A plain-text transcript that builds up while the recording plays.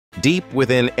Deep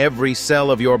within every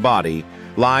cell of your body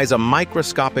lies a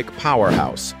microscopic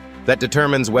powerhouse that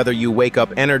determines whether you wake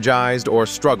up energized or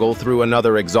struggle through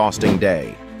another exhausting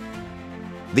day.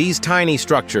 These tiny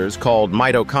structures, called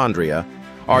mitochondria,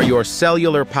 are your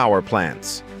cellular power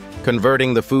plants,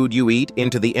 converting the food you eat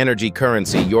into the energy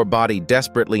currency your body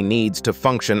desperately needs to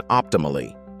function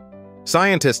optimally.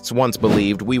 Scientists once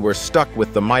believed we were stuck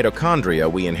with the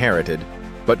mitochondria we inherited,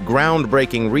 but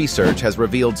groundbreaking research has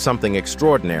revealed something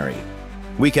extraordinary.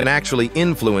 We can actually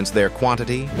influence their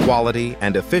quantity, quality,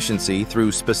 and efficiency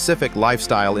through specific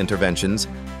lifestyle interventions,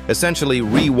 essentially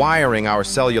rewiring our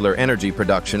cellular energy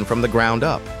production from the ground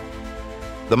up.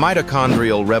 The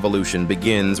mitochondrial revolution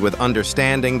begins with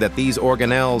understanding that these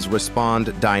organelles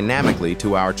respond dynamically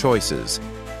to our choices.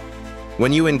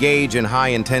 When you engage in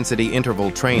high-intensity interval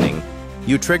training,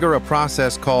 you trigger a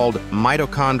process called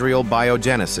mitochondrial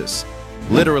biogenesis,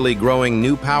 literally growing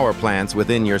new power plants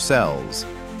within your cells.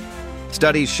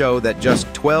 Studies show that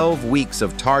just 12 weeks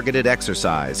of targeted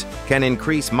exercise can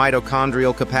increase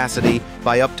mitochondrial capacity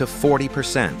by up to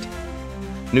 40%.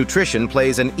 Nutrition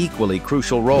plays an equally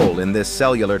crucial role in this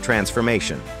cellular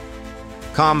transformation.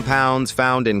 Compounds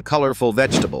found in colorful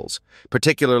vegetables,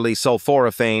 particularly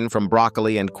sulforaphane from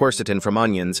broccoli and quercetin from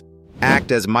onions,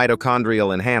 act as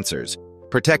mitochondrial enhancers,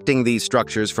 protecting these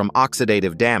structures from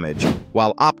oxidative damage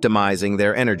while optimizing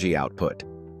their energy output.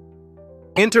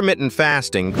 Intermittent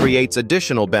fasting creates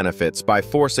additional benefits by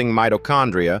forcing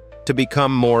mitochondria to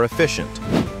become more efficient,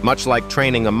 much like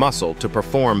training a muscle to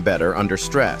perform better under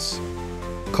stress.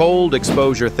 Cold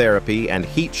exposure therapy and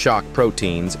heat shock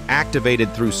proteins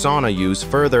activated through sauna use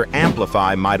further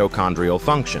amplify mitochondrial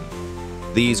function.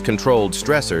 These controlled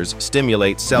stressors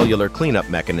stimulate cellular cleanup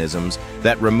mechanisms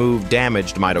that remove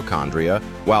damaged mitochondria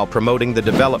while promoting the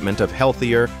development of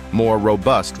healthier, more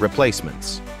robust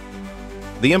replacements.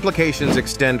 The implications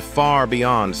extend far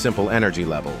beyond simple energy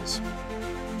levels.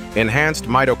 Enhanced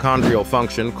mitochondrial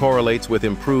function correlates with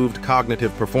improved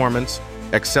cognitive performance,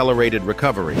 accelerated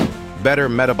recovery, better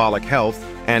metabolic health,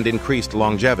 and increased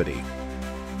longevity.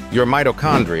 Your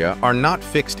mitochondria are not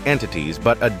fixed entities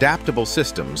but adaptable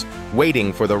systems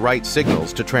waiting for the right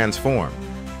signals to transform.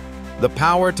 The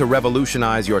power to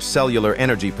revolutionize your cellular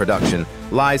energy production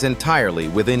lies entirely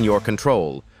within your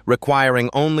control, requiring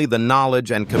only the knowledge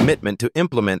and commitment to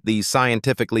implement these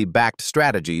scientifically backed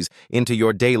strategies into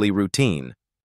your daily routine.